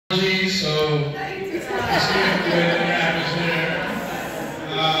so it's good in the atmosphere.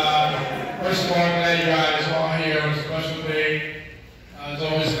 First of all, I'm glad you guys are all here on a special day. It's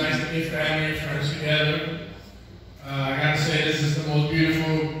always nice to meet family and friends together. I gotta say, this is the most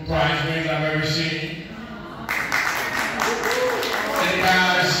beautiful bridesmaids I've ever seen. And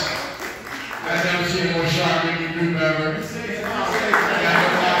guys, I've never seen a more sharp-looking group ever.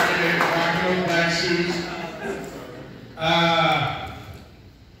 Rocking black suits.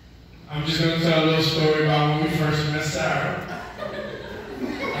 I'm just going to tell a little story about when we first met Sarah.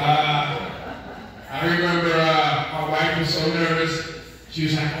 I remember my wife was so nervous. She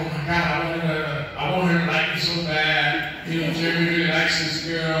was like, "Oh my God, I want her to like me so bad. You know, Jeremy really likes this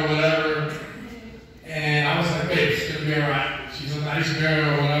girl, whatever." And I was like, "Babe, it's going to be all right. She's a nice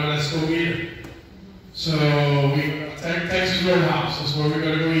girl, whatever. Let's go meet her." So Texas Roadhouse is where we're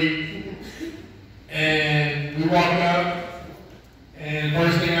going to go eat. And we walk up. And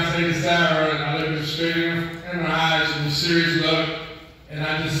first thing I say to Sarah, and I look her straight in her eyes with a serious look, and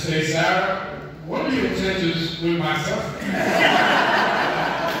I just say, "Sarah, what are your intentions with my son?"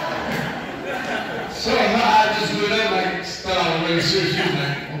 So her eyes just lit up like, thought I was really serious. She was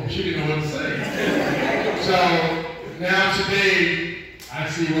like, "Oh," she didn't know what to say. So now today, I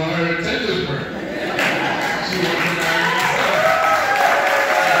see what her intentions were. She wanted to marry my son.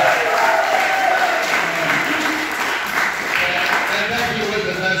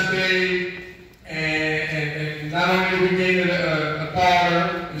 And not only did we gain a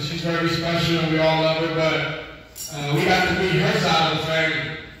daughter, and she's very special and we all love her, but we got to meet her side of the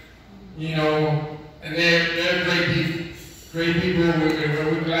family. You know, and they're great people. Great people.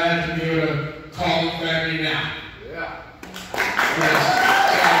 We're glad to be able to call them family now. Yeah. Yes.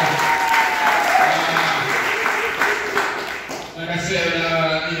 So, like I said,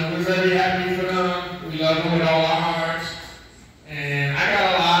 you know, we're very happy for them. We love them with all our hearts. And I got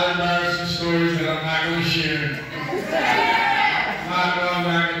a lot of embarrassing stories that I'm not going to share. I'm not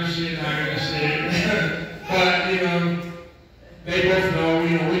going to share. But, you know, they both know, you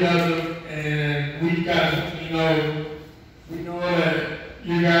know, we love them. And we got, you know, we know that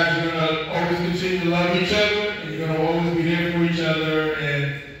you guys are going to always continue to love each other. And you're going to always be there for each other.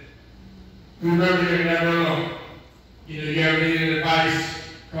 And remember, you're never alone. You know, you ever need advice,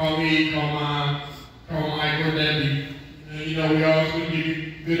 call me, call Mom, call Mike or Debbie. You know, we always going to give you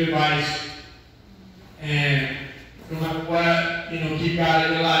good advice. And no matter what, you know, keep God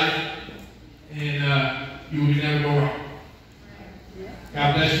in your life. And you will never go wrong.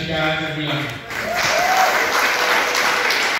 God bless you guys, and we love you.